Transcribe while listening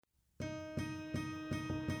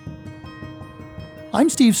I'm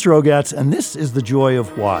Steve Strogatz, and this is The Joy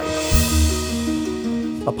of Why,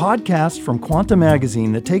 a podcast from Quanta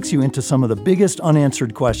Magazine that takes you into some of the biggest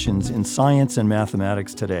unanswered questions in science and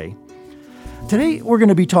mathematics today. Today, we're going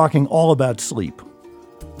to be talking all about sleep.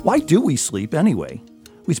 Why do we sleep anyway?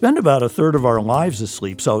 We spend about a third of our lives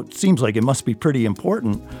asleep, so it seems like it must be pretty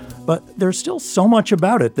important, but there's still so much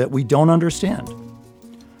about it that we don't understand.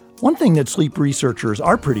 One thing that sleep researchers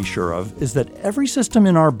are pretty sure of is that every system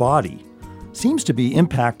in our body seems to be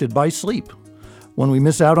impacted by sleep. When we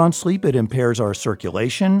miss out on sleep, it impairs our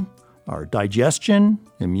circulation, our digestion,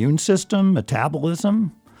 immune system,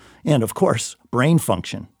 metabolism, and of course, brain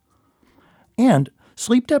function. And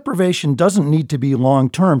sleep deprivation doesn't need to be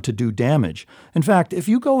long-term to do damage. In fact, if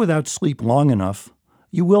you go without sleep long enough,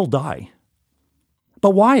 you will die. But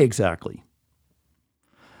why exactly?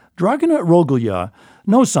 Dragana Rogulja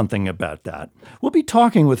knows something about that. We'll be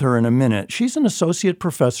talking with her in a minute. She's an associate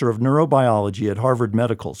professor of neurobiology at Harvard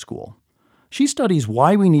Medical School. She studies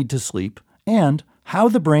why we need to sleep and how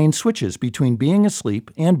the brain switches between being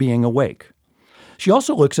asleep and being awake. She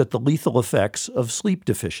also looks at the lethal effects of sleep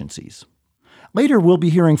deficiencies. Later, we'll be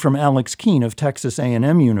hearing from Alex Keene of Texas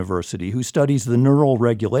A&M University, who studies the neural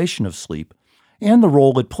regulation of sleep and the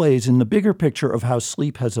role it plays in the bigger picture of how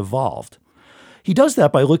sleep has evolved. He does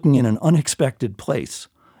that by looking in an unexpected place,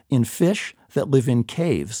 in fish that live in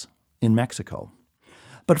caves in Mexico.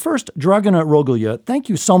 But first, Dragana Rogulja, thank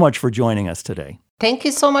you so much for joining us today. Thank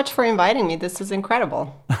you so much for inviting me. This is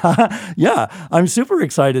incredible. Yeah, I'm super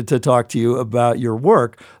excited to talk to you about your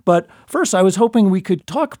work. But first, I was hoping we could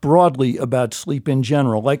talk broadly about sleep in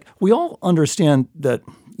general. Like, we all understand that,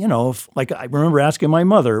 I remember asking my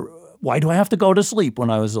mother, why do I have to go to sleep when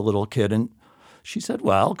I was a little kid? And she said,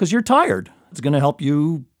 well, because you're tired. It's going to help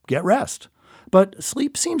you get rest. But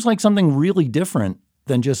sleep seems like something really different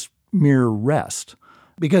than just mere rest.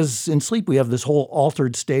 Because in sleep, we have this whole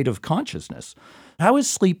altered state of consciousness. How is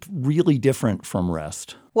sleep really different from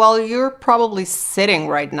rest? Well, you're probably sitting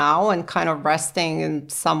right now and kind of resting in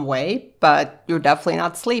some way, but you're definitely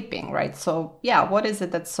not sleeping, right? So yeah, what is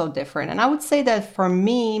it that's so different? And I would say that for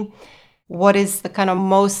me, what is the kind of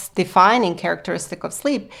most defining characteristic of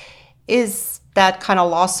sleep is that kind of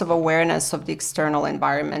loss of awareness of the external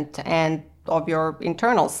environment and of your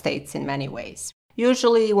internal states in many ways.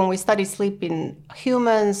 Usually when we study sleep in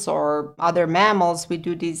humans or other mammals, we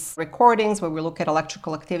do these recordings where we look at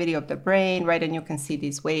electrical activity of the brain, right? And you can see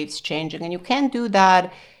these waves changing. And you can't do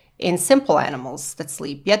that in simple animals that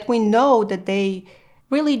sleep. Yet we know that they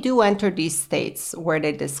really do enter these states where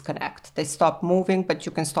they disconnect. They stop moving, but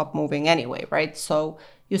you can stop moving anyway, right? So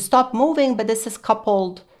you stop moving, but this is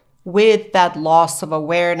coupled with that loss of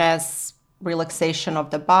awareness, relaxation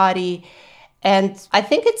of the body. And I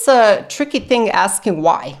think it's a tricky thing asking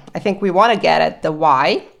why. I think we want to get at the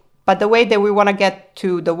why, but the way that we want to get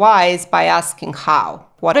to the why is by asking how.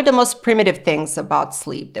 What are the most primitive things about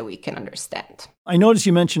sleep that we can understand? I notice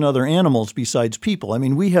you mention other animals besides people. I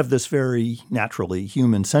mean, we have this very naturally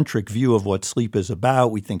human-centric view of what sleep is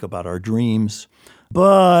about. We think about our dreams.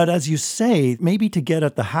 But as you say, maybe to get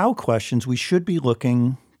at the how questions, we should be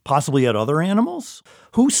looking possibly at other animals?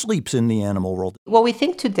 Who sleeps in the animal world? What we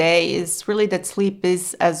think today is really that sleep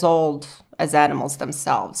is as old as animals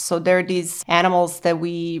themselves. So there are these animals that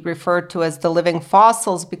we refer to as the living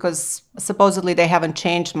fossils because supposedly they haven't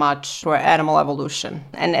changed much through animal evolution.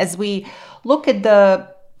 And as we look at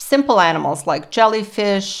the simple animals like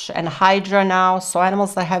jellyfish and hydra now, so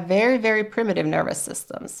animals that have very, very primitive nervous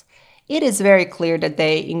systems, it is very clear that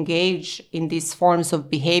they engage in these forms of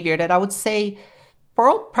behavior that I would say for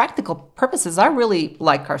all practical purposes, are really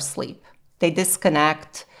like our sleep. They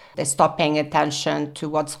disconnect, they stop paying attention to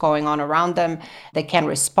what's going on around them. They can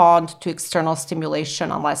respond to external stimulation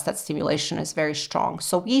unless that stimulation is very strong.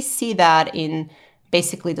 So we see that in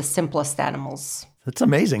basically the simplest animals. That's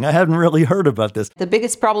amazing. I hadn't really heard about this. The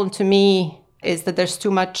biggest problem to me is that there's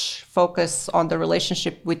too much focus on the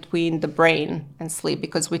relationship between the brain and sleep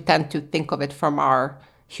because we tend to think of it from our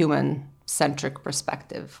human-centric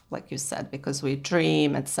perspective, like you said, because we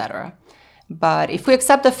dream, etc. But if we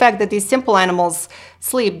accept the fact that these simple animals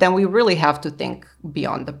sleep, then we really have to think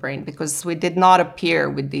beyond the brain because we did not appear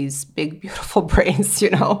with these big, beautiful brains,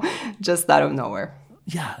 just out of nowhere.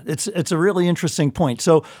 Yeah, it's a really interesting point.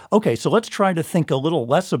 So let's try to think a little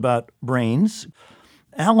less about brains.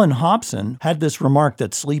 Alan Hobson had this remark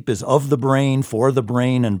that sleep is of the brain, for the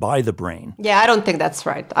brain, and by the brain. Yeah, I don't think that's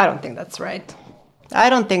right. I don't think that's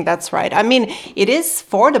right. I mean, it is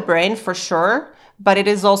for the brain for sure, but it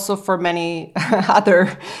is also for many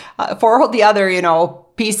for all the other,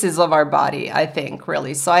 pieces of our body, I think,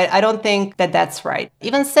 really. So I don't think that that's right.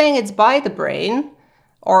 Even saying it's by the brain,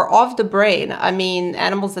 or of the brain, I mean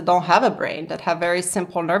animals that don't have a brain, that have very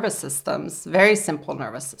simple nervous systems,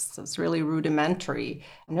 really rudimentary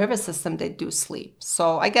nervous system, they do sleep.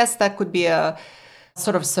 So I guess that could be a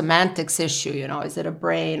sort of semantics issue, is it a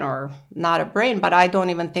brain or not a brain? But I don't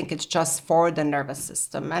even think it's just for the nervous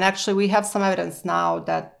system. And actually we have some evidence now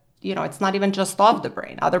that it's not even just of the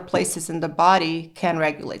brain. Other places in the body can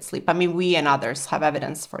regulate sleep. I mean, we and others have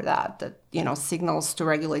evidence for that, signals to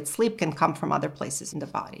regulate sleep can come from other places in the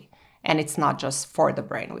body. And it's not just for the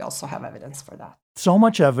brain. We also have evidence for that. So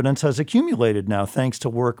much evidence has accumulated now thanks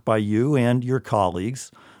to work by you and your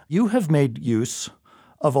colleagues. You have made use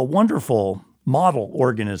of a wonderful model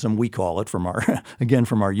organism, we call it, from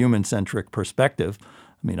our human-centric perspective.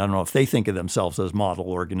 I mean, I don't know if they think of themselves as model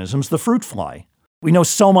organisms, the fruit fly. We know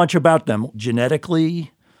so much about them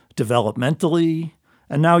genetically, developmentally,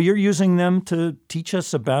 and now you're using them to teach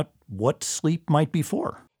us about what sleep might be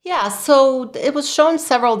for. Yeah, so it was shown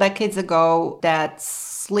several decades ago that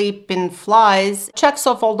sleep in flies checks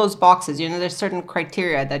off all those boxes. There's certain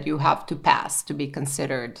criteria that you have to pass to be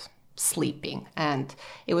considered sleeping. And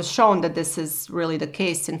it was shown that this is really the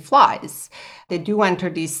case in flies. They do enter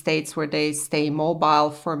these states where they stay mobile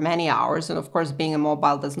for many hours. And of course, being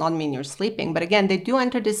immobile does not mean you're sleeping. But again, they do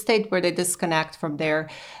enter this state where they disconnect from their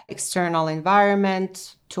external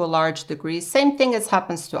environment to a large degree. Same thing as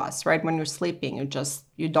happens to us, right? When you're sleeping,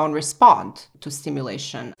 you don't respond to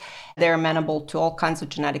stimulation. They're amenable to all kinds of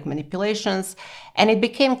genetic manipulations. And it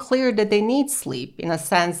became clear that they need sleep in a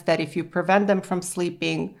sense that if you prevent them from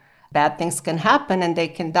sleeping, bad things can happen and they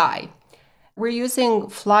can die. We're using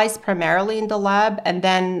flies primarily in the lab. And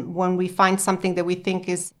then when we find something that we think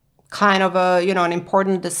is kind of an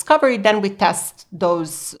important discovery, then we test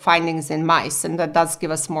those findings in mice. And that does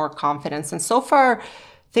give us more confidence. And so far,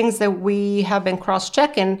 things that we have been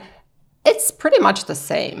cross-checking, it's pretty much the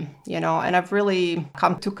same, and I've really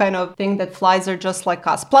come to kind of think that flies are just like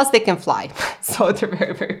us. Plus, they can fly, so they're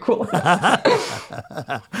very, very cool.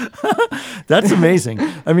 That's amazing.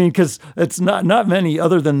 I mean, because it's not many,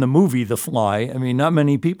 other than the movie The Fly, I mean, not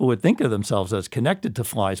many people would think of themselves as connected to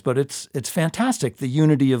flies, but it's fantastic, the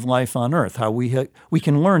unity of life on Earth, how we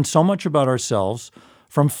can learn so much about ourselves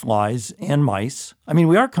from flies and mice. I mean,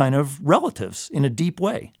 we are kind of relatives in a deep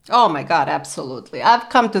way. Oh my God, absolutely. I've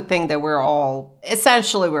come to think that we're all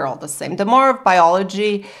the same. The more of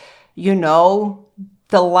biology you know,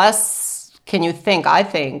 the less can you think, I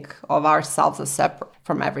think, of ourselves as separate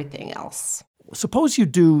from everything else. Suppose you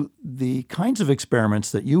do the kinds of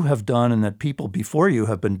experiments that you have done and that people before you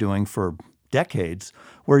have been doing for decades,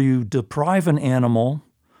 where you deprive an animal,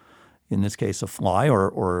 in this case a fly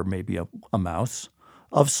or maybe a mouse,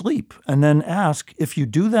 of sleep, and then ask, if you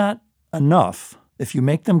do that enough, if you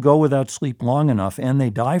make them go without sleep long enough and they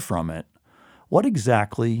die from it, what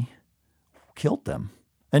exactly killed them?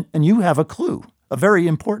 And you have a clue, a very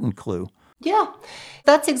important clue. Yeah,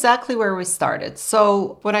 that's exactly where we started.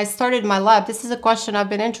 So when I started my lab, this is a question I've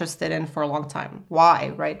been interested in for a long time. Why,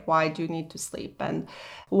 right? Why do you need to sleep? And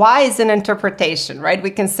why is an interpretation, right? We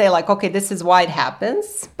can say like, okay, this is why it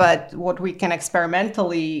happens. But what we can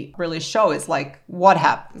experimentally really show is like what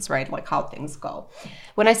happens, right? Like how things go.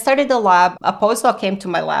 When I started the lab, a postdoc came to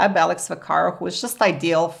my lab, Alex Vaccaro, who was just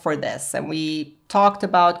ideal for this. And we talked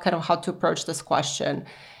about kind of how to approach this question.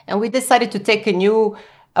 And we decided to take a new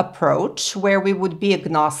approach where we would be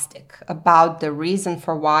agnostic about the reason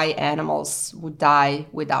for why animals would die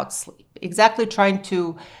without sleep. Exactly trying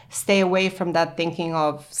to stay away from that thinking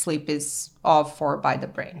of sleep is of or by the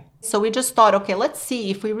brain. So we just thought, okay, let's see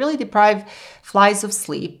if we really deprive flies of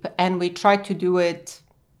sleep and we try to do it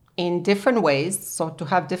in different ways, so to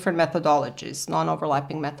have different methodologies,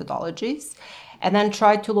 non-overlapping methodologies, and then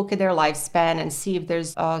try to look at their lifespan and see if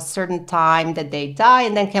there's a certain time that they die,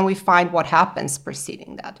 and then can we find what happens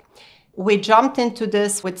preceding that. We jumped into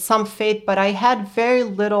this with some faith, but I had very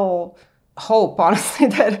little hope, honestly,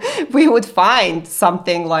 that we would find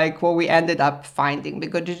something like what we ended up finding,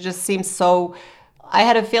 because it just seems so, I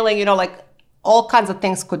had a feeling, like all kinds of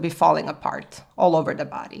things could be falling apart all over the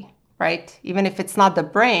body. Right? Even if it's not the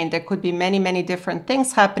brain, there could be many, many different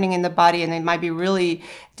things happening in the body, and it might be really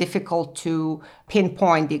difficult to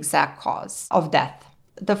pinpoint the exact cause of death.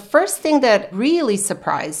 The first thing that really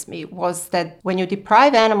surprised me was that when you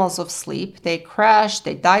deprive animals of sleep, they crash,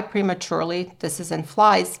 they die prematurely. This is in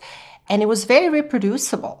flies, and it was very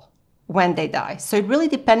reproducible when they die. So it really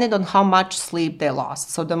depended on how much sleep they lost.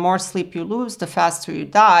 So the more sleep you lose, the faster you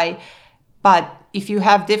die. But if you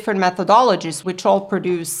have different methodologies which all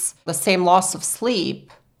produce the same loss of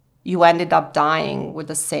sleep, you ended up dying with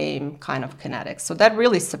the same kind of kinetics. So that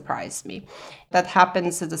really surprised me. That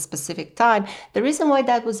happens at a specific time. The reason why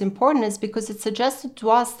that was important is because it suggested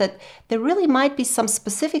to us that there really might be some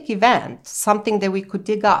specific event, something that we could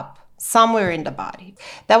dig up somewhere in the body.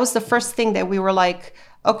 That was the first thing that we were like,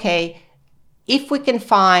 okay, if we can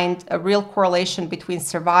find a real correlation between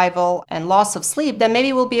survival and loss of sleep, then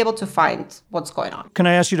maybe we'll be able to find what's going on. Can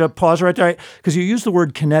I ask you to pause right there? Because you use the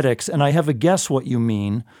word kinetics, and I have a guess what you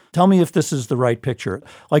mean. Tell me if this is the right picture.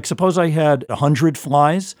 Like, suppose I had 100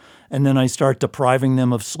 flies, and then I start depriving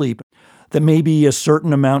them of sleep. That maybe a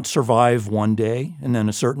certain amount survive one day, and then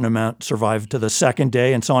a certain amount survive to the second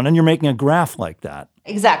day, and so on. And you're making a graph like that.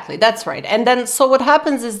 Exactly, that's right. And then, so what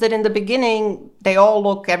happens is that in the beginning, they all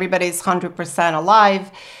look, everybody's 100% alive,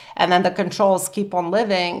 and then the controls keep on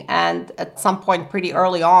living. And at some point pretty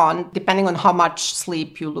early on, depending on how much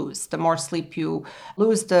sleep you lose, the more sleep you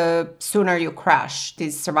lose, the sooner you crash.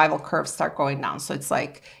 These survival curves start going down. So it's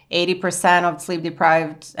like 80% of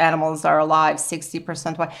sleep-deprived animals are alive,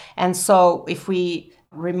 60%. And so if we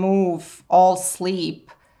remove all sleep,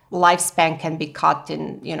 lifespan can be cut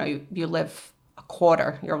in, you live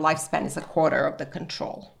quarter, your lifespan is a quarter of the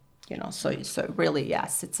control, so really,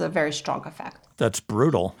 yes, it's a very strong effect. That's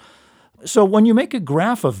brutal. So when you make a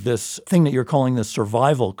graph of this thing that you're calling the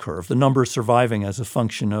survival curve, the number surviving as a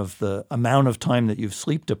function of the amount of time that you've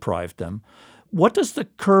sleep deprived them, what does the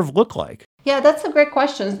curve look like? Yeah, that's a great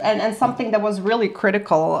question, and something that was really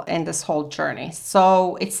critical in this whole journey.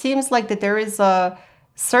 So it seems like that there is a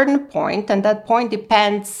certain point, and that point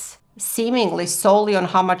depends seemingly solely on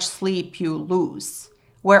how much sleep you lose,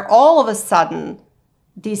 where all of a sudden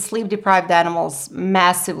these sleep-deprived animals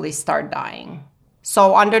massively start dying.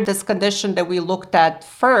 So under this condition that we looked at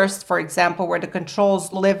first, for example, where the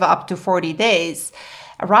controls live up to 40 days,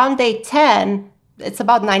 around day 10, it's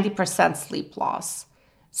about 90% sleep loss.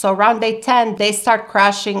 So around day 10, they start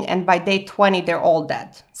crashing, and by day 20, they're all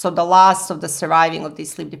dead. So the last of the surviving of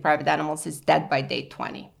these sleep-deprived animals is dead by day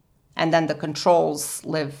 20. And then the controls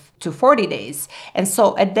live to 40 days. And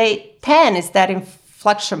so at day 10 is that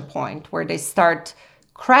inflection point where they start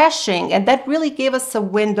crashing. And that really gave us a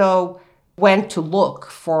window when to look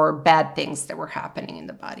for bad things that were happening in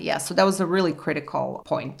the body. Yeah, so that was a really critical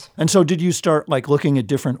point. And so did you start looking at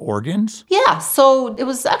different organs? Yeah, so it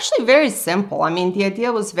was actually very simple. I mean, the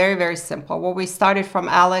idea was very, very simple. Well, we started from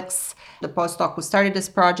Alex, the postdoc who started this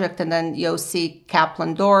project, and then Yossi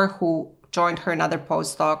Kaplan-Dor, who joined her, another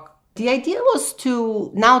postdoc. The idea was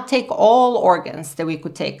to now take all organs that we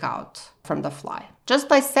could take out from the fly, just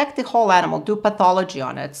dissect the whole animal, do pathology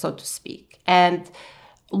on it, so to speak, and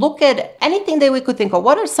look at anything that we could think of.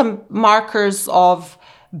 What are some markers of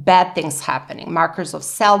bad things happening, markers of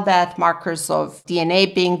cell death, markers of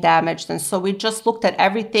DNA being damaged? And so we just looked at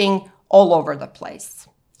everything all over the place.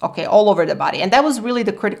 Okay, all over the body. And that was really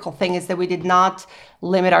the critical thing, is that we did not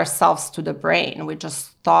limit ourselves to the brain. We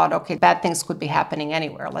just thought, okay, bad things could be happening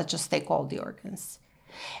anywhere. Let's just take all the organs.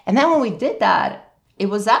 And then when we did that, it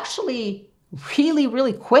was actually really,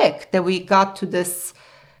 really quick that we got to this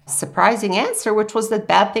surprising answer, which was that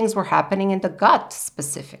bad things were happening in the gut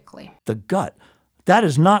specifically. The gut. That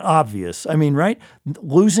is not obvious. I mean, right?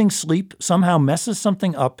 Losing sleep somehow messes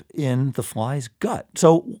something up in the fly's gut.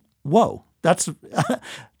 So, whoa, that's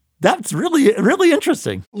really, really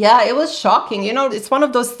interesting. Yeah, it was shocking. It's one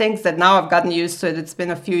of those things that now I've gotten used to it. It's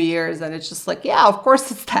been a few years and it's just like, yeah, of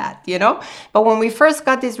course it's that, But when we first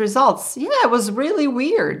got these results, yeah, it was really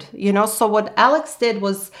weird, So what Alex did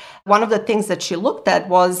was, one of the things that she looked at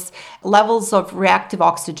was levels of reactive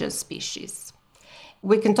oxygen species.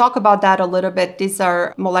 We can talk about that a little bit. These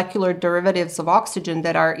are molecular derivatives of oxygen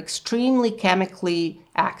that are extremely chemically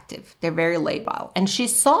active. They're very labile. And she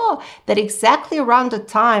saw that exactly around the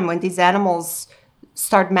time when these animals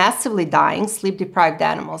start massively dying, sleep-deprived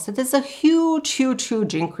animals, that there's a huge, huge,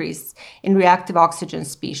 huge increase in reactive oxygen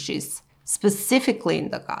species, specifically in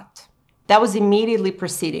the gut. That was immediately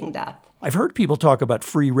preceding death. I've heard people talk about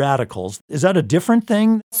free radicals. Is that a different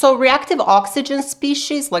thing? So reactive oxygen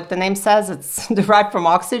species, like the name says, it's derived from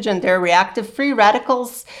oxygen. They're reactive. Free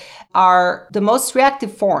radicals are the most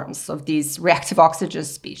reactive forms of these reactive oxygen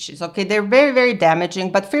species. Okay, they're very, very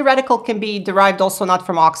damaging, but free radical can be derived also not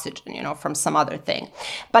from oxygen, from some other thing.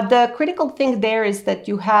 But the critical thing there is that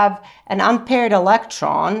you have an unpaired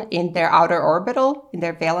electron in their outer orbital, in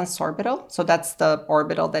their valence orbital. So that's the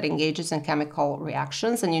orbital that engages in chemical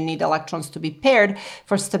reactions, and you need electrons to be paired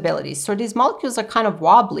for stability. So these molecules are kind of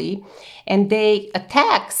wobbly, and they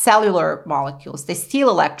attack cellular molecules. They steal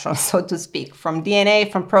electrons, so to speak, from DNA,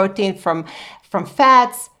 from protein, from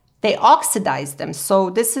fats, they oxidize them.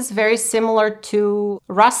 So this is very similar to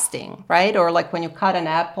rusting, right? Or like when you cut an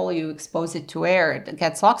apple, you expose it to air, it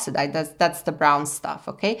gets oxidized. That's the brown stuff,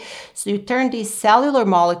 okay? So you turn these cellular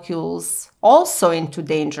molecules also into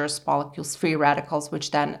dangerous molecules, free radicals,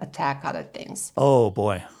 which then attack other things. Oh,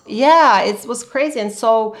 boy. Yeah, it was crazy. And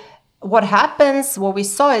so what happens, what we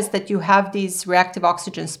saw is that you have these reactive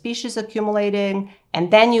oxygen species accumulating, and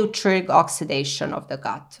then you trigger oxidation of the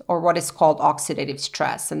gut, or what is called oxidative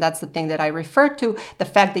stress. And that's the thing that I refer to, the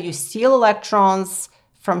fact that you steal electrons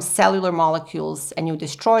from cellular molecules and you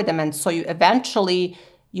destroy them. And so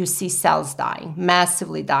you see cells dying,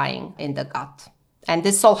 massively dying in the gut. And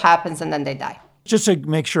this all happens and then they die. Just to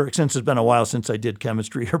make sure, since it's been a while since I did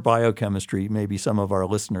chemistry or biochemistry, maybe some of our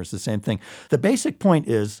listeners, the same thing. The basic point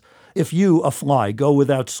is, if you, a fly, go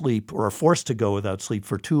without sleep or are forced to go without sleep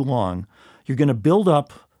for too long, you're going to build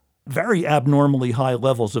up very abnormally high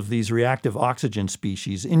levels of these reactive oxygen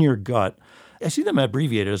species in your gut. I see them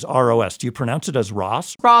abbreviated as ROS. Do you pronounce it as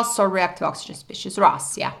ROS? ROS, or reactive oxygen species.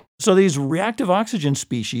 ROS, yeah. So these reactive oxygen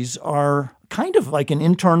species are kind of like an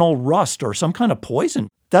internal rust or some kind of poison.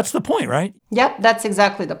 That's the point, right? Yep, that's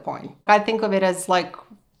exactly the point. I think of it as like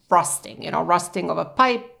rusting, rusting of a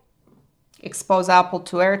pipe. Expose apple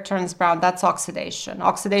to air, turns brown. That's oxidation.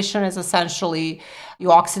 Oxidation is essentially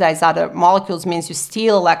you oxidize other molecules, means you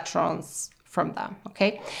steal electrons from them,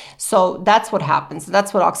 okay? So that's what happens.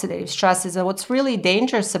 That's what oxidative stress is. And what's really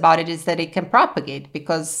dangerous about it is that it can propagate,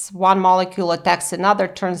 because one molecule attacks another,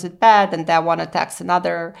 turns it bad, and that one attacks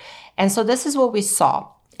another. And so this is what we saw.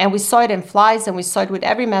 And we saw it in flies, and we saw it with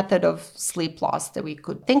every method of sleep loss that we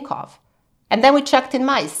could think of. And then we checked in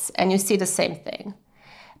mice, and you see the same thing.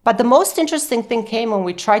 But the most interesting thing came when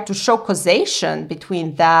we tried to show causation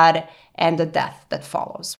between that and the death that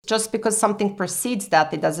follows. Just because something precedes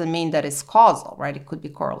that, it doesn't mean that it's causal, right? It could be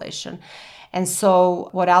correlation. And so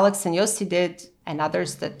what Alex and Yossi did, and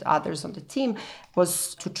others on the team,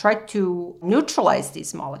 was to try to neutralize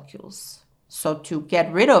these molecules. So to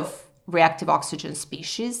get rid of reactive oxygen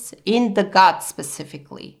species in the gut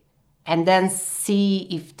specifically, and then see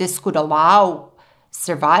if this could allow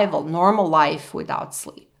survival, normal life without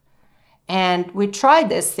sleep. And we tried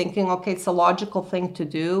this thinking, okay, it's a logical thing to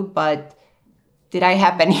do, but did I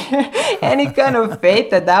have any kind of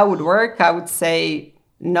faith that would work? I would say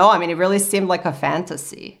no. I mean, it really seemed like a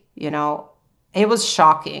fantasy, It was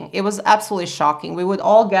shocking. It was absolutely shocking. We would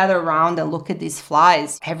all gather around and look at these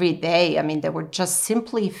flies every day. I mean, they were just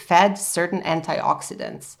simply fed certain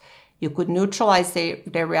antioxidants. You could neutralize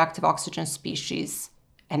their reactive oxygen species,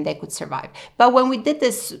 and they could survive. But when we did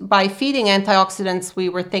this by feeding antioxidants, we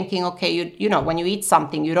were thinking, okay, when you eat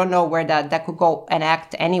something, you don't know where that could go and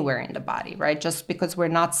act anywhere in the body, right? Just because we're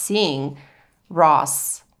not seeing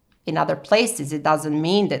ROS in other places, it doesn't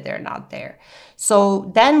mean that they're not there. So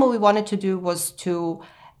then what we wanted to do was to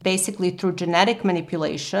basically, through genetic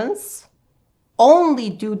manipulations, only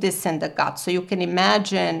do this in the gut. So you can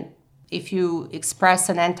imagine if you express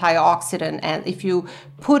an antioxidant, and if you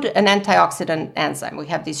put an antioxidant enzyme, we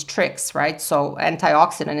have these tricks, right? So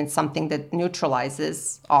antioxidant is something that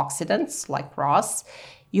neutralizes oxidants like ROS.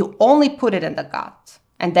 You only put it in the gut.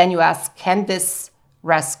 And then you ask, can this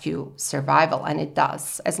rescue survival? And it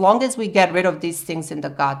does. As long as we get rid of these things in the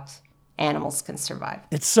gut, animals can survive.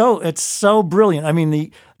 It's so brilliant. I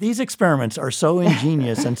mean, these experiments are so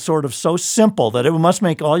ingenious and sort of so simple that it must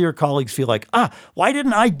make all your colleagues feel like, why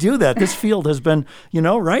didn't I do that? This field has been,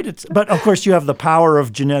 right? But of course you have the power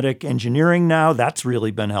of genetic engineering now. That's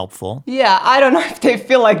really been helpful. Yeah, I don't know if they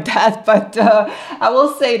feel like that, but I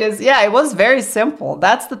will say this. Yeah, it was very simple.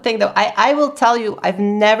 That's the thing that I will tell you, I've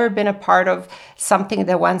never been a part of something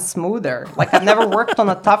that went smoother. Like I've never worked on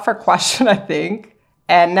a tougher question, I think.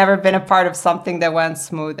 And never been a part of something that went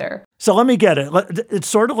smoother. So let me get it. It's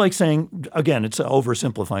sort of like saying, again, it's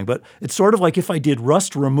oversimplifying, but it's sort of like if I did not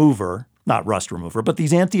rust remover, but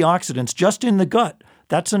these antioxidants just in the gut,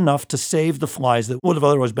 that's enough to save the flies that would have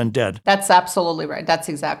otherwise been dead. That's absolutely right. That's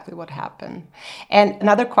exactly what happened. And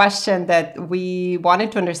another question that we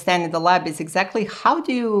wanted to understand in the lab is exactly how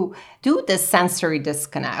do you do this sensory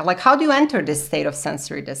disconnect? Like how do you enter this state of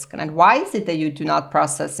sensory disconnect? Why is it that you do not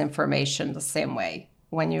process information the same way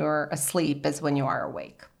when you're asleep as when you are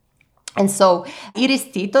awake? And so Iris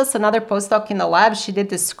Titos, another postdoc in the lab, she did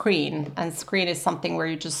this screen. And screen is something where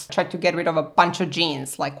you just try to get rid of a bunch of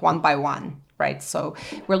genes, like one by one, right? So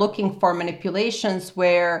we're looking for manipulations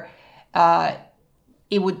where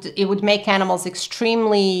it would make animals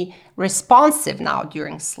extremely responsive now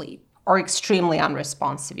during sleep. or extremely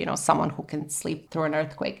unresponsive, someone who can sleep through an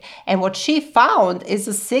earthquake. And what she found is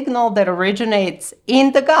a signal that originates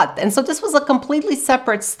in the gut. And so this was a completely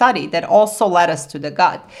separate study that also led us to the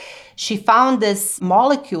gut. She found this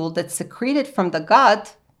molecule that's secreted from the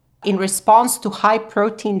gut in response to high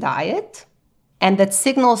protein diet, and that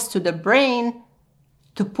signals to the brain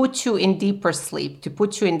to put you in deeper sleep, to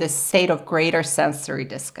put you in this state of greater sensory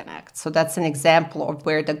disconnect. So that's an example of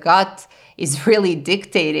where the gut is really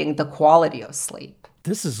dictating the quality of sleep.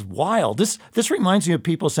 This is wild. This reminds me of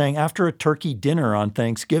people saying after a turkey dinner on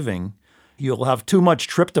Thanksgiving, you'll have too much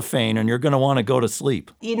tryptophan and you're going to want to go to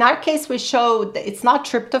sleep. In our case, we showed that it's not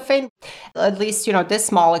tryptophan. At least,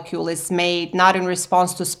 this molecule is made not in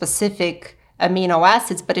response to specific amino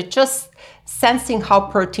acids, but it's just sensing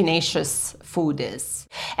how proteinaceous food is.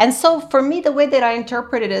 And so for me, the way that I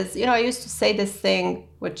interpret it is, I used to say this thing,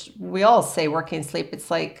 which we all say working in sleep,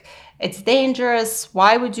 it's like, it's dangerous.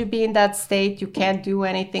 Why would you be in that state? You can't do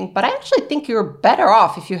anything. But I actually think you're better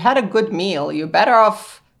off if you had a good meal. You're better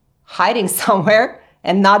off hiding somewhere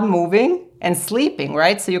and not moving and sleeping,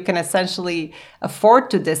 right? So you can essentially afford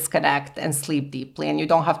to disconnect and sleep deeply, and you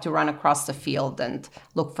don't have to run across the field and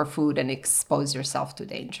look for food and expose yourself to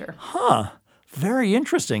danger. Very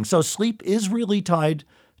interesting. So sleep is really tied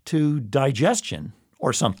to digestion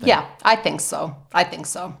or something. Yeah, I think so.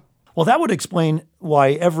 Well, that would explain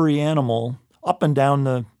why every animal up and down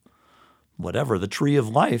the tree of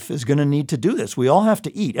life is going to need to do this. We all have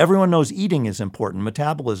to eat. Everyone knows eating is important.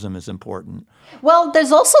 Metabolism is important. Well,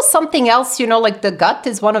 there's also something else, like the gut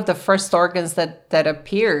is one of the first organs that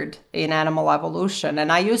appeared in animal evolution. And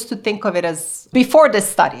I used to think of it as, before this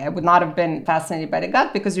study, I would not have been fascinated by the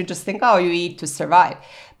gut because you just think, you eat to survive.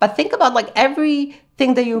 But think about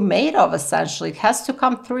everything that you're made of, essentially, has to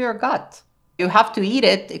come through your gut. You have to eat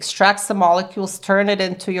it, extract some molecules, turn it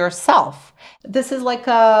into yourself. This is like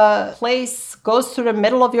a place goes through the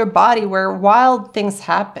middle of your body where wild things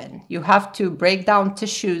happen. You have to break down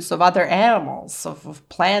tissues of other animals, of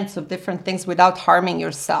plants, of different things without harming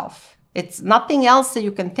yourself. It's nothing else that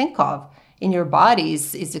you can think of in your body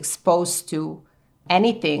is exposed to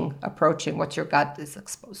anything approaching what your gut is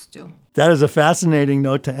exposed to. That is a fascinating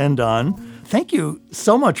note to end on. Thank you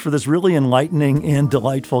so much for this really enlightening and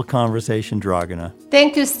delightful conversation, Dragana.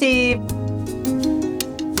 Thank you, Steve.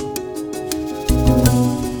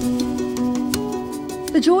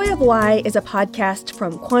 The Joy of Why is a podcast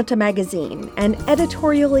from Quanta Magazine, an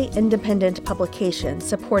editorially independent publication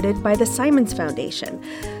supported by the Simons Foundation.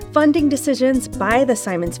 Funding decisions by the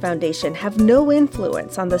Simons Foundation have no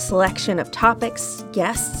influence on the selection of topics,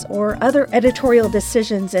 guests, or other editorial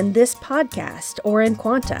decisions in this podcast or in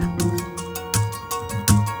Quanta.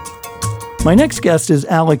 My next guest is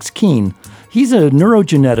Alex Keene. He's a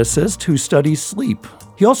neurogeneticist who studies sleep.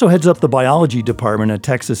 He also heads up the biology department at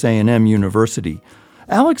Texas A&M University.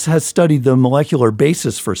 Alex has studied the molecular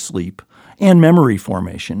basis for sleep and memory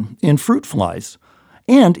formation in fruit flies.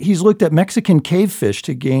 And he's looked at Mexican cave fish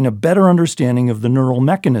to gain a better understanding of the neural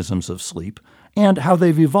mechanisms of sleep and how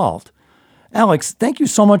they've evolved. Alex, thank you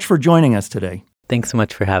so much for joining us today. Thanks so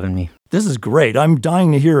much for having me. This is great. I'm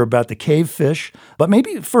dying to hear about the cave fish. But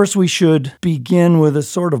maybe first we should begin with a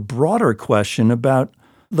sort of broader question about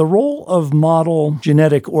the role of model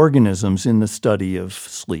genetic organisms in the study of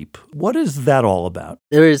sleep. What is that all about?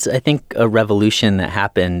 There was, I think, a revolution that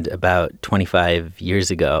happened about 25 years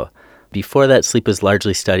ago. Before that, sleep was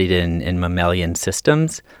largely studied in mammalian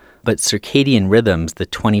systems, but circadian rhythms, the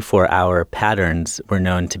 24-hour patterns, were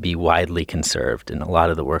known to be widely conserved, and a lot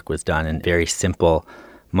of the work was done in very simple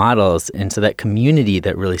models. And so that community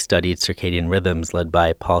that really studied circadian rhythms, led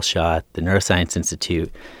by Paul Shaw at the Neuroscience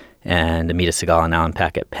Institute and Amita Segal and Alan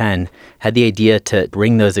Pack at Penn, had the idea to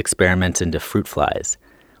bring those experiments into fruit flies,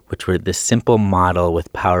 which were this simple model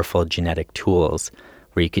with powerful genetic tools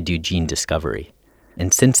where you could do gene discovery.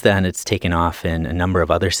 And since then, it's taken off in a number of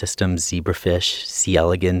other systems, zebrafish, C.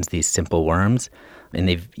 elegans, these simple worms, and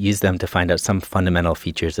they've used them to find out some fundamental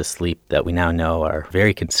features of sleep that we now know are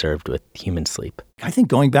very conserved with human sleep. I think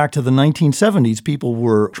going back to the 1970s, people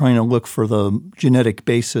were trying to look for the genetic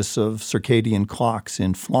basis of circadian clocks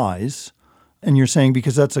in flies. And you're saying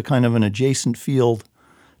because that's a kind of an adjacent field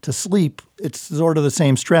to sleep, it's sort of the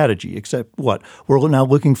same strategy, except what? We're now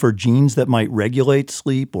looking for genes that might regulate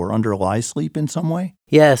sleep or underlie sleep in some way?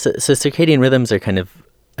 Yeah, so circadian rhythms are kind of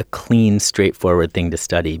a clean, straightforward thing to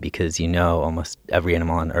study because almost every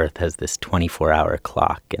animal on Earth has this 24-hour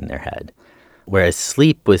clock in their head. Whereas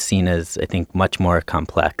sleep was seen as, I think, much more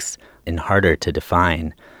complex and harder to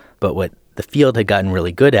define. But what the field had gotten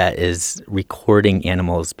really good at is recording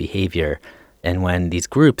animals' behavior. And when these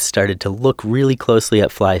groups started to look really closely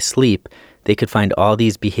at fly sleep, they could find all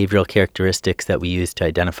these behavioral characteristics that we use to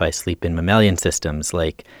identify sleep in mammalian systems,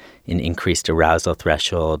 like an increased arousal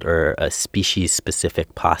threshold or a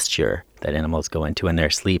species-specific posture that animals go into in their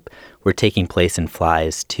sleep, were taking place in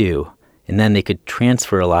flies too. And then they could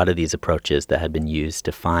transfer a lot of these approaches that had been used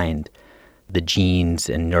to find the genes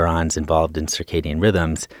and neurons involved in circadian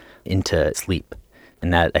rhythms into sleep.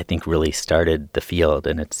 And that, I think, really started the field,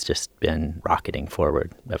 and it's just been rocketing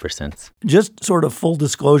forward ever since. Just sort of full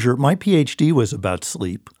disclosure, my PhD was about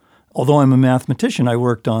sleep. Although I'm a mathematician, I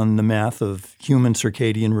worked on the math of human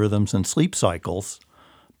circadian rhythms and sleep cycles.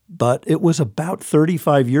 But it was about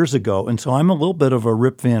 35 years ago, and so I'm a little bit of a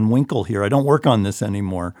Rip Van Winkle here. I don't work on this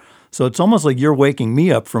anymore. So it's almost like you're waking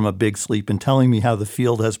me up from a big sleep and telling me how the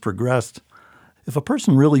field has progressed. If a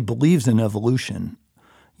person really believes in evolution,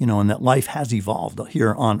 and that life has evolved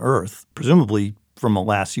here on Earth, presumably from a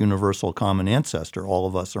last universal common ancestor, all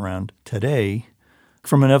of us around today,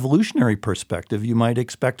 from an evolutionary perspective, you might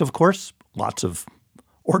expect, of course, lots of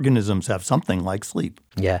organisms have something like sleep.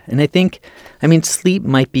 Yeah, and I think, sleep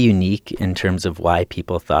might be unique in terms of why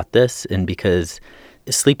people thought this, and because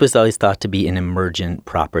sleep was always thought to be an emergent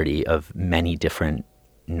property of many different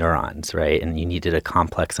neurons, right? And you needed a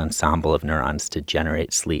complex ensemble of neurons to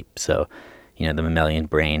generate sleep. So, the mammalian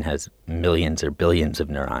brain has millions or billions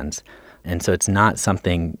of neurons. And so it's not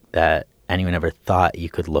something that anyone ever thought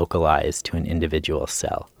you could localize to an individual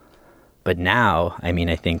cell. But now,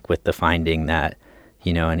 I think with the finding that,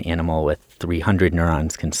 an animal with 300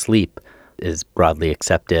 neurons can sleep is broadly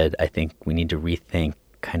accepted, I think we need to rethink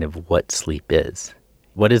kind of what sleep is.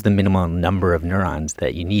 What is the minimum number of neurons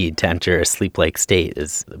that you need to enter a sleep-like state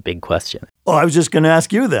is a big question. Oh, I was just going to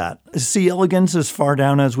ask you that. Is C. elegans as far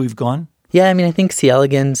down as we've gone? Yeah, I think C.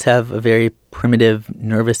 elegans have a very primitive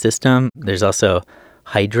nervous system. There's also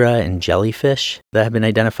hydra and jellyfish that have been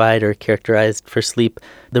identified or characterized for sleep.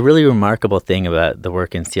 The really remarkable thing about the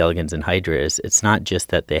work in C. elegans and hydra is it's not just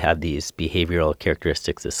that they have these behavioral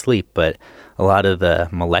characteristics of sleep, but a lot of the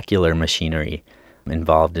molecular machinery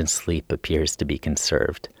involved in sleep appears to be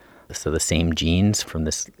conserved. So the same genes from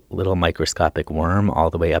this little microscopic worm all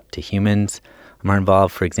the way up to humans are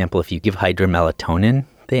involved. For example, if you give hydra melatonin,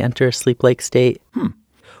 they enter a sleep-like state.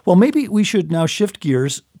 Well, maybe we should now shift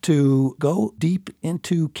gears to go deep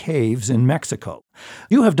into caves in Mexico.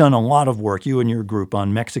 You have done a lot of work, you and your group,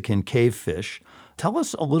 on Mexican cave fish. Tell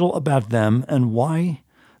us a little about them and why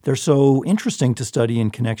they're so interesting to study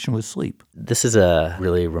in connection with sleep. This is a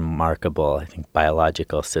really remarkable, I think,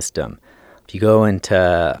 biological system. If you go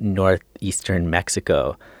into northeastern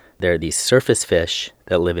Mexico, there are these surface fish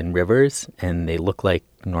that live in rivers, and they look like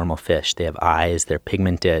normal fish. They have eyes, they're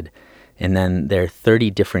pigmented, and then there are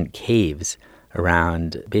 30 different caves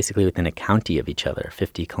around, basically within a county of each other,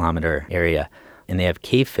 50-kilometer area, and they have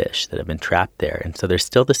cave fish that have been trapped there. And so they're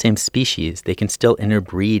still the same species. They can still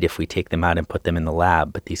interbreed if we take them out and put them in the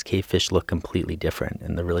lab, but these cave fish look completely different.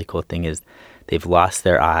 And the really cool thing is they've lost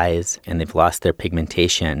their eyes and they've lost their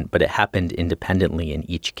pigmentation, but it happened independently in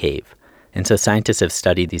each cave. And so scientists have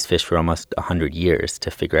studied these fish for almost 100 years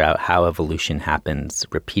to figure out how evolution happens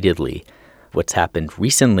repeatedly. What's happened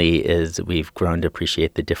recently is we've grown to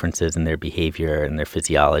appreciate the differences in their behavior and their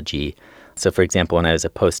physiology. So, for example, when I was a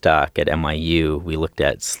postdoc at NYU, we looked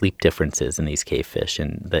at sleep differences in these cave fish.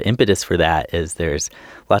 And the impetus for that is there's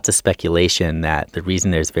lots of speculation that the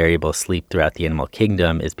reason there's variable sleep throughout the animal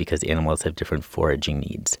kingdom is because animals have different foraging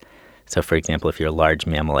needs. So, for example, if you're a large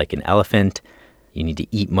mammal like an elephant, you need to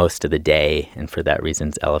eat most of the day, and for that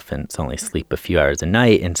reason, elephants only sleep a few hours a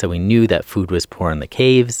night. And so we knew that food was poor in the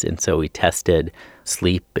caves, and so we tested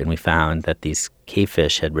sleep, and we found that these cave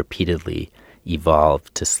fish had repeatedly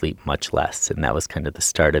evolved to sleep much less. And that was kind of the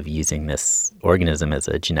start of using this organism as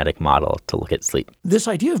a genetic model to look at sleep. This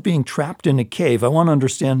idea of being trapped in a cave, I want to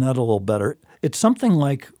understand that a little better. It's something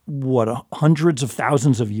like, hundreds of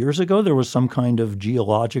thousands of years ago, there was some kind of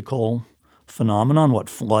geological phenomenon,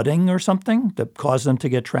 flooding or something that caused them to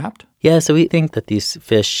get trapped? Yeah, so we think that these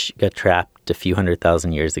fish got trapped a few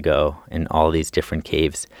 100,000 years ago in all these different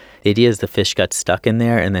caves. The idea is the fish got stuck in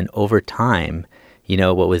there, and then over time,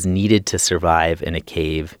 what was needed to survive in a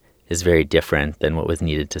cave is very different than what was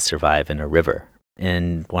needed to survive in a river.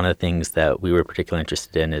 And one of the things that we were particularly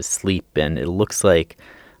interested in is sleep, and it looks like,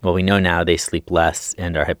 we know now they sleep less,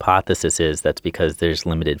 and our hypothesis is that's because there's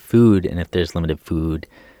limited food, and if there's limited food,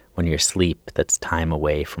 when you're asleep, that's time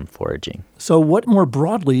away from foraging. So what more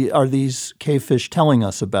broadly are these cave fish telling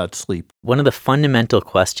us about sleep? One of the fundamental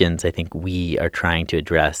questions I think we are trying to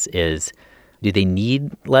address is, do they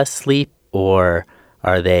need less sleep, or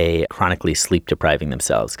are they chronically sleep depriving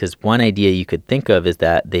themselves? Because one idea you could think of is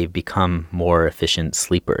that they've become more efficient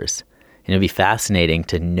sleepers. And it'd be fascinating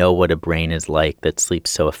to know what a brain is like that sleeps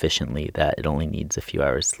so efficiently that it only needs a few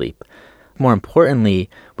hours sleep. More importantly,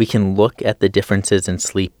 we can look at the differences in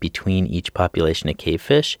sleep between each population of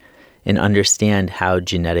cavefish and understand how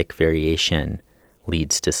genetic variation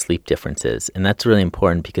leads to sleep differences. And that's really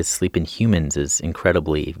important because sleep in humans is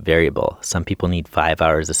incredibly variable. Some people need 5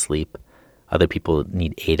 hours of sleep. Other people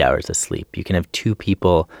need 8 hours of sleep. You can have two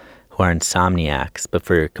people who are insomniacs, but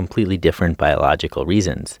for completely different biological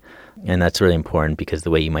reasons. And that's really important because the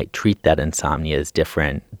way you might treat that insomnia is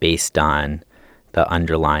different based on the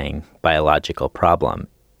underlying biological problem.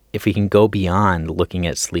 If we can go beyond looking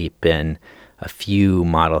at sleep in a few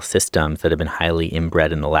model systems that have been highly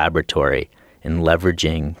inbred in the laboratory and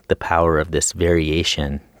leveraging the power of this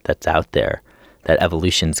variation that's out there, that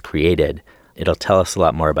evolution's created, it'll tell us a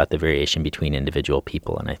lot more about the variation between individual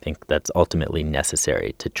people. And I think that's ultimately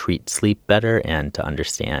necessary to treat sleep better and to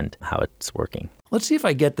understand how it's working. Let's see if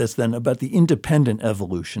I get this then about the independent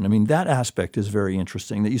evolution. I mean, that aspect is very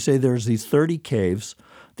interesting, that you say there's these 30 caves.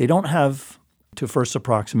 They don't have, to first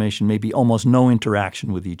approximation, maybe almost no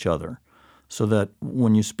interaction with each other. So that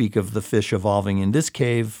when you speak of the fish evolving in this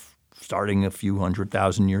cave, starting a few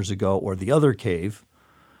 100,000 years ago, or the other cave,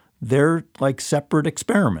 they're like separate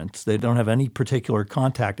experiments. They don't have any particular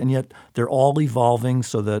contact, and yet they're all evolving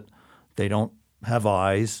so that they don't have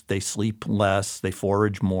eyes, they sleep less, they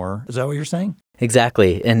forage more. Is that what you're saying?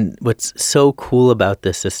 Exactly. And what's so cool about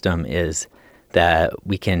this system is that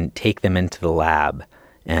we can take them into the lab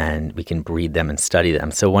and we can breed them and study them.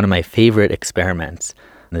 So one of my favorite experiments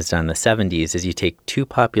that's done in the 70s is you take two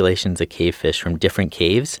populations of cavefish from different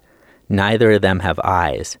caves. Neither of them have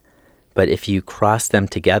eyes. But if you cross them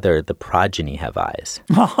together, the progeny have eyes.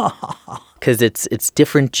 Because it's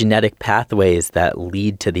different genetic pathways that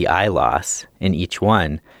lead to the eye loss in each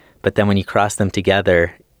one. But then when you cross them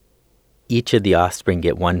together, each of the offspring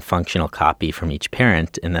get one functional copy from each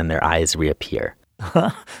parent, and then their eyes reappear.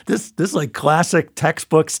 This is like classic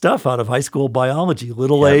textbook stuff out of high school biology,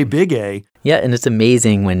 little a, big A. Yeah, and it's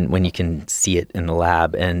amazing when you can see it in the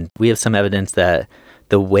lab. And we have some evidence that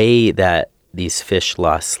the way that these fish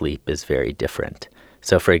lost sleep is very different.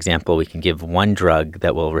 So, for example, we can give one drug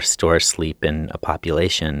that will restore sleep in a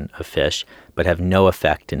population of fish, but have no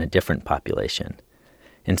effect in a different population.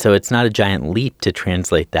 And so it's not a giant leap to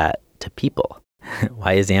translate that to people.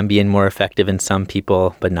 Why is Ambien more effective in some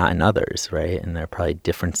people but not in others, right? And there are probably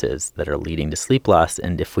differences that are leading to sleep loss.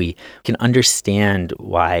 And if we can understand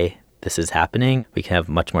why this is happening, we can have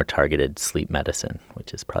much more targeted sleep medicine,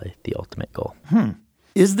 which is probably the ultimate goal.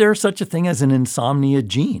 Is there such a thing as an insomnia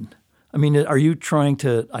gene? I mean, are you trying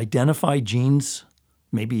to identify genes,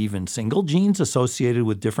 maybe even single genes associated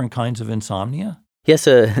with different kinds of insomnia? Yes,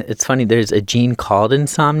 it's funny. There's a gene called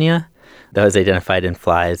insomnia that was identified in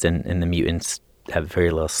flies, and the mutants have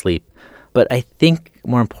very little sleep. But I think,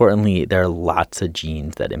 more importantly, there are lots of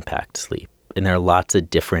genes that impact sleep. And there are lots of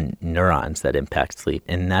different neurons that impact sleep.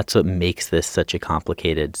 And that's what makes this such a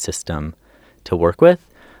complicated system to work with.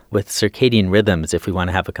 With circadian rhythms, if we want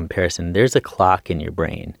to have a comparison, there's a clock in your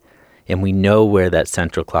brain. And we know where that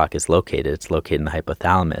central clock is located. It's located in the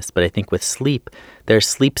hypothalamus. But I think with sleep, there are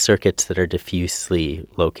sleep circuits that are diffusely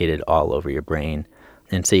located all over your brain.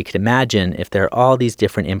 And so you could imagine if there are all these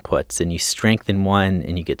different inputs and you strengthen one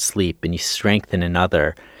and you get sleep and you strengthen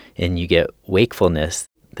another and you get wakefulness,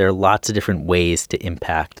 there are lots of different ways to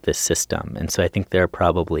impact this system. And so I think there are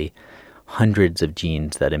probably hundreds of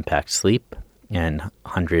genes that impact sleep and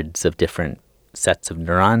hundreds of different sets of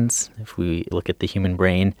neurons if we look at the human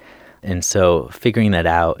brain. And so figuring that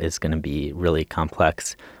out is going to be really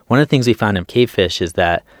complex. One of the things we found in cavefish is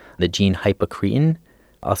that the gene hypocretin,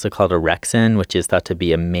 also called orexin, which is thought to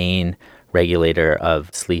be a main regulator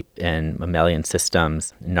of sleep in mammalian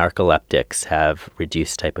systems. Narcoleptics have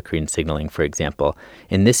reduced hypocretin signaling, for example.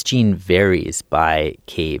 And this gene varies by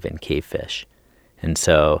cave and cavefish. And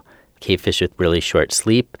so cavefish with really short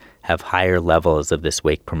sleep have higher levels of this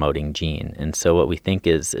wake-promoting gene. And so what we think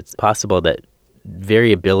is it's possible that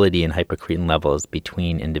variability in hypocretin levels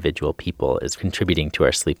between individual people is contributing to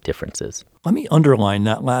our sleep differences. Let me underline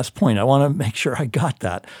that last point. I want to make sure I got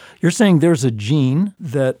that. You're saying there's a gene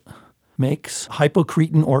that makes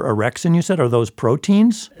hypocretin or orexin, you said? Are those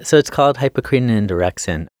proteins? So it's called hypocretin and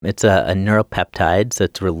orexin. It's a neuropeptide, so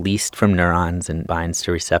it's released from neurons and binds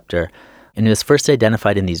to a receptor. And it was first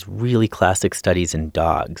identified in these really classic studies in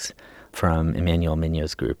dogs from Emmanuel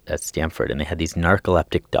Mignot's group at Stanford. And they had these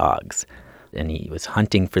narcoleptic dogs. And he was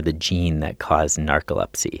hunting for the gene that caused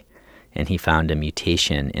narcolepsy. And he found a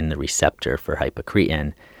mutation in the receptor for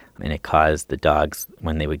hypocretin, and it caused the dogs,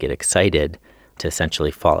 when they would get excited, to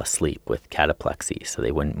essentially fall asleep with cataplexy, so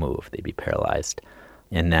they wouldn't move, they'd be paralyzed.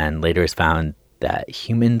 And then later it was found that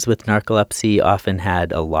humans with narcolepsy often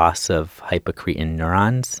had a loss of hypocretin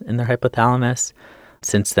neurons in their hypothalamus.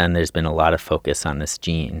 Since then, there's been a lot of focus on this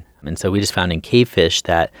gene. And so we just found in cavefish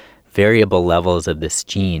that variable levels of this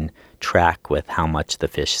gene track with how much the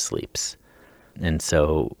fish sleeps. And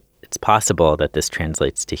so it's possible that this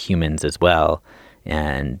translates to humans as well.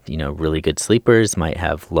 And, really good sleepers might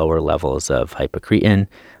have lower levels of hypocretin,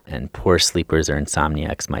 and poor sleepers or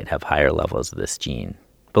insomniacs might have higher levels of this gene.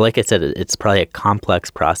 But like I said, it's probably a complex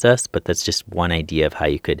process, but that's just one idea of how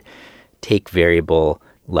you could take variable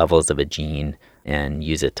levels of a gene and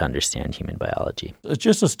use it to understand human biology. It's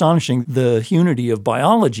just astonishing, the unity of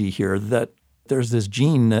biology here, that there's this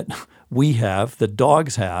gene that we have, that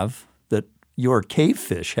dogs have, that your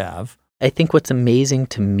cavefish have. I think what's amazing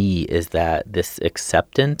to me is that this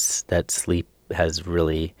acceptance that sleep has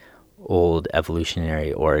really old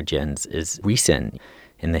evolutionary origins is recent.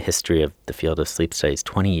 In the history of the field of sleep studies,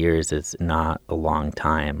 20 years is not a long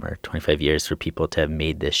time, or 25 years for people to have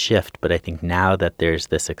made this shift. But I think now that there's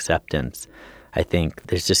this acceptance, I think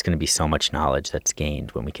there's just going to be so much knowledge that's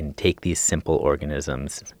gained when we can take these simple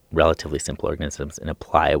organisms, relatively simple organisms, and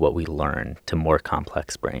apply what we learn to more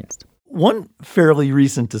complex brains. One fairly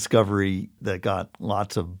recent discovery that got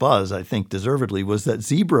lots of buzz, I think deservedly, was that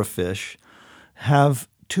zebrafish have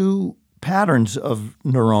two patterns of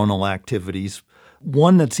neuronal activities.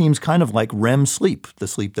 One that seems kind of like REM sleep, the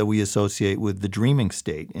sleep that we associate with the dreaming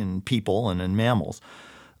state in people and in mammals.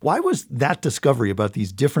 Why was that discovery about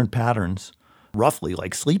these different patterns, roughly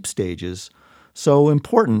like sleep stages, so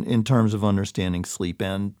important in terms of understanding sleep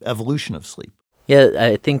and evolution of sleep? Yeah,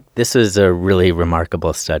 I think this was a really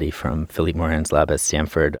remarkable study from Philippe Morin's lab at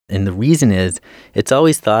Stanford. And the reason is it's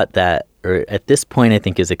always thought that, or at this point I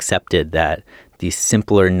think is accepted that these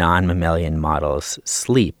simpler non-mammalian models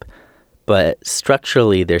sleep. But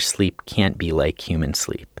structurally, their sleep can't be like human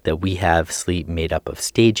sleep, that we have sleep made up of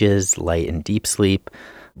stages, light and deep sleep,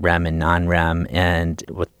 REM and non-REM. And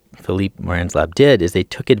what Philippe Morin's lab did is they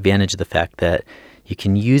took advantage of the fact that you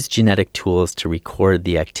can use genetic tools to record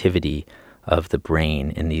the activity of the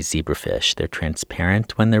brain in these zebrafish. They're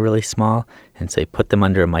transparent when they're really small, and so he put them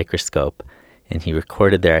under a microscope, and he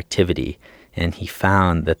recorded their activity. And he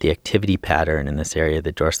found that the activity pattern in this area,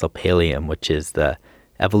 the dorsal pallium, which is the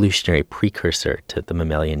evolutionary precursor to the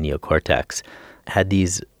mammalian neocortex, had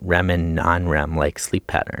these REM and non-REM-like sleep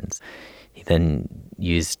patterns. He then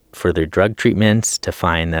used further drug treatments to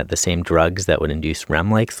find that the same drugs that would induce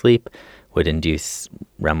REM-like sleep would induce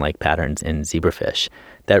REM-like patterns in zebrafish.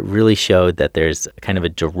 That really showed that there's kind of a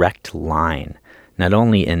direct line, not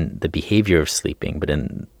only in the behavior of sleeping, but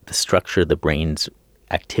in the structure of the brain's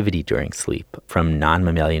activity during sleep, from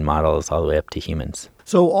non-mammalian models all the way up to humans.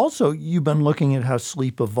 So also, you've been looking at how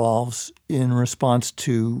sleep evolves in response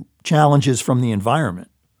to challenges from the environment.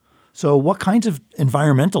 So what kinds of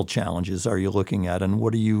environmental challenges are you looking at, and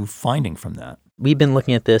what are you finding from that? We've been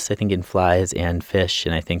looking at this, I think, in flies and fish,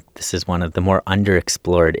 and I think this is one of the more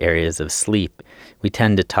underexplored areas of sleep. We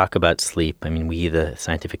tend to talk about sleep. I mean, we, the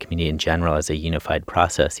scientific community in general, as a unified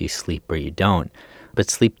process. You sleep or you don't. But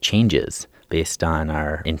sleep changes based on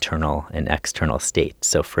our internal and external states.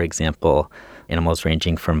 So, for example, animals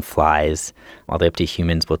ranging from flies all the way up to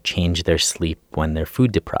humans will change their sleep when they're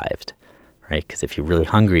food deprived, right? Because if you're really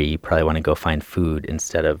hungry, you probably want to go find food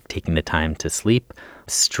instead of taking the time to sleep.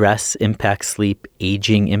 Stress impacts sleep,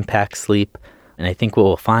 aging impacts sleep. And I think what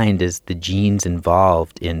we'll find is the genes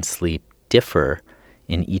involved in sleep differ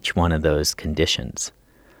in each one of those conditions.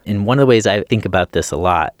 And one of the ways I think about this a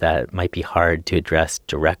lot that might be hard to address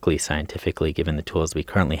directly scientifically given the tools we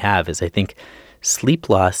currently have is I think sleep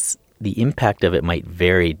loss, the impact of it might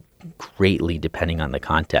vary greatly depending on the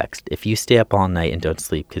context. If you stay up all night and don't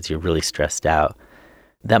sleep because you're really stressed out,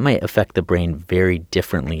 that might affect the brain very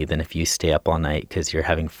differently than if you stay up all night because you're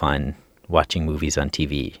having fun watching movies on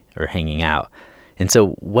TV or hanging out. And so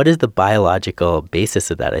what is the biological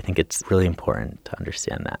basis of that? I think it's really important to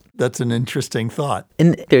understand that. That's an interesting thought.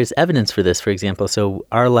 And there's evidence for this, for example. So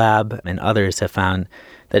our lab and others have found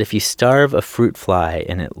that if you starve a fruit fly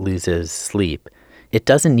and it loses sleep, it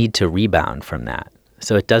doesn't need to rebound from that.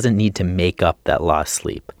 So it doesn't need to make up that lost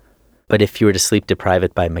sleep. But if you were to sleep deprive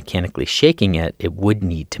it by mechanically shaking it, it would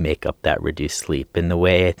need to make up that reduced sleep. And the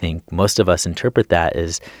way I think most of us interpret that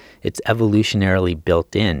is it's evolutionarily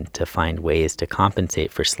built in to find ways to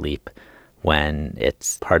compensate for sleep when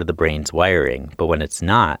it's part of the brain's wiring. But when it's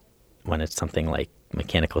not, when it's something like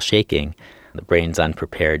mechanical shaking, The brain's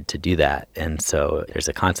unprepared to do that. And so there's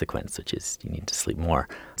a consequence, which is you need to sleep more.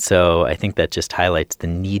 So I think that just highlights the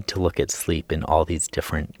need to look at sleep in all these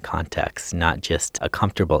different contexts, not just a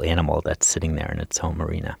comfortable animal that's sitting there in its home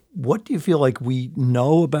arena. What do you feel like we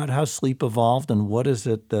know about how sleep evolved, and what is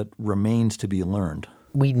it that remains to be learned?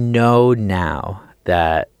 We know now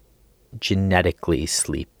that genetically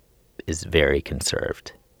sleep is very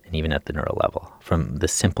conserved, and even at the neural level, from the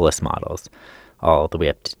simplest models all the way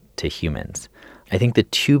up to humans. I think the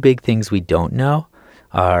two big things we don't know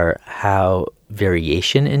are how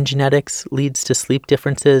variation in genetics leads to sleep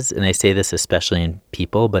differences. And I say this especially in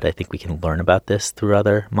people, but I think we can learn about this through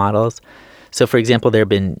other models. So, for example, there have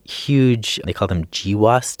been huge, they call them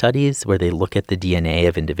GWAS studies, where they look at the DNA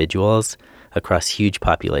of individuals across huge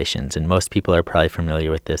populations. And most people are probably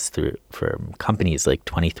familiar with this from companies like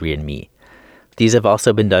 23andMe. These have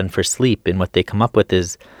also been done for sleep, and what they come up with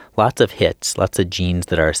is lots of hits, lots of genes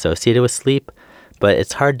that are associated with sleep, but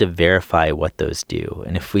it's hard to verify what those do.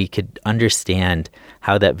 And if we could understand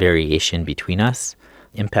how that variation between us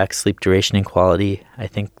impacts sleep duration and quality, I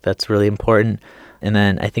think that's really important. And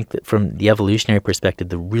then I think that from the evolutionary perspective,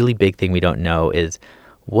 the really big thing we don't know is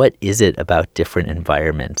what is it about different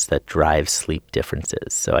environments that drive sleep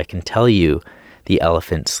differences? So I can tell you the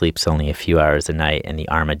elephant sleeps only a few hours a night and the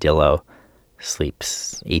armadillo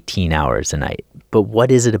sleeps 18 hours a night. But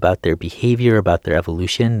what is it about their behavior, about their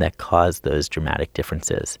evolution that caused those dramatic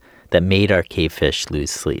differences that made our cavefish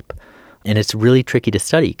lose sleep? And it's really tricky to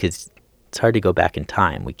study because it's hard to go back in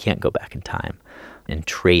time. We can't go back in time and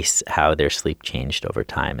trace how their sleep changed over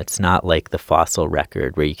time. It's not like the fossil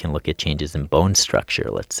record where you can look at changes in bone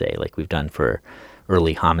structure, let's say, like we've done for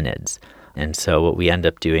early hominids. And so what we end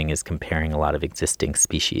up doing is comparing a lot of existing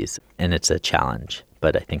species, and it's a challenge,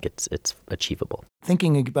 but I think it's achievable.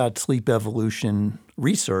 Thinking about sleep evolution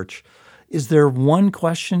research, is there one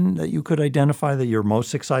question that you could identify that you're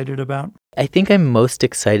most excited about? I think I'm most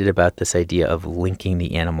excited about this idea of linking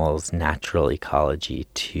the animal's natural ecology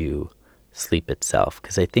to sleep itself,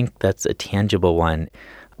 because I think that's a tangible one.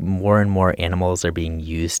 More and more animals are being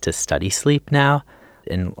used to study sleep now,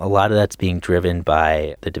 and a lot of that's being driven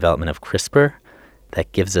by the development of CRISPR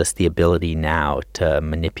that gives us the ability now to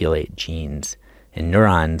manipulate genes and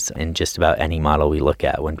neurons in just about any model we look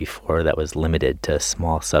at, when before that was limited to a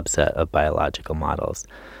small subset of biological models.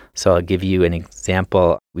 So I'll give you an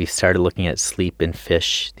example. We've started looking at sleep in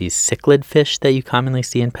fish, these cichlid fish that you commonly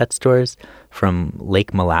see in pet stores from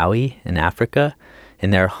Lake Malawi in Africa.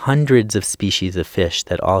 And there are hundreds of species of fish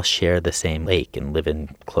that all share the same lake and live in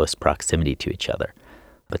close proximity to each other.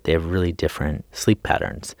 But they have really different sleep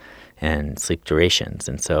patterns and sleep durations.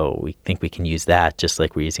 And so we think we can use that, just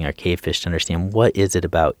like we're using our cavefish, to understand what is it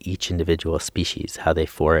about each individual species, how they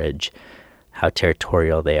forage, how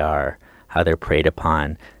territorial they are, how they're preyed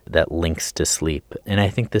upon, that links to sleep. And I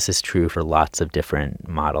think this is true for lots of different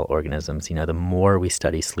model organisms. You know, the more we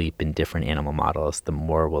study sleep in different animal models, the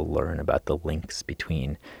more we'll learn about the links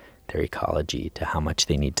between their ecology to how much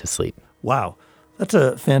they need to sleep. Wow, that's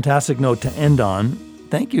a fantastic note to end on.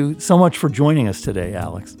 Thank you so much for joining us today,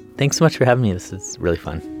 Alex. Thanks so much for having me. This is really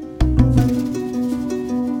fun.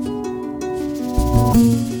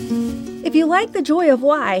 If you like The Joy of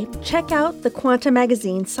Why, check out the Quanta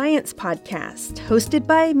Magazine Science Podcast, hosted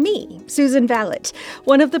by me, Susan Vallet,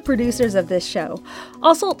 one of the producers of this show.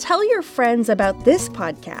 Also, tell your friends about this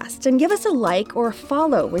podcast and give us a like or a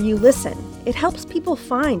follow where you listen. It helps people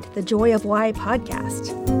find The Joy of Why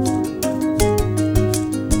podcast.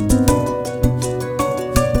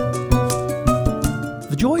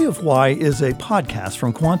 The Joy of Why is a podcast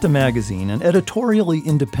from Quanta Magazine, an editorially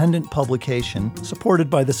independent publication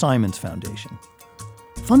supported by the Simons Foundation.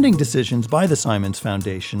 Funding decisions by the Simons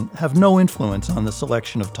Foundation have no influence on the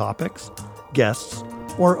selection of topics, guests,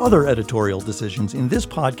 or other editorial decisions in this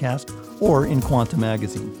podcast or in Quanta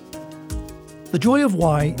Magazine. The Joy of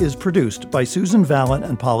Why is produced by Susan Vallet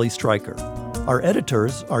and Polly Stryker. Our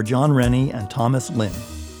editors are John Rennie and Thomas Lynn.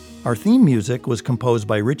 Our theme music was composed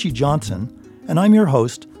by Richie Johnson, and I'm your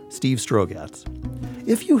host, Steve Strogatz.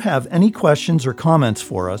 If you have any questions or comments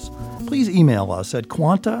for us, please email us at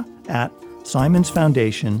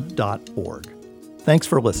quanta@simonsfoundation.org. Thanks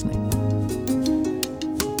for listening.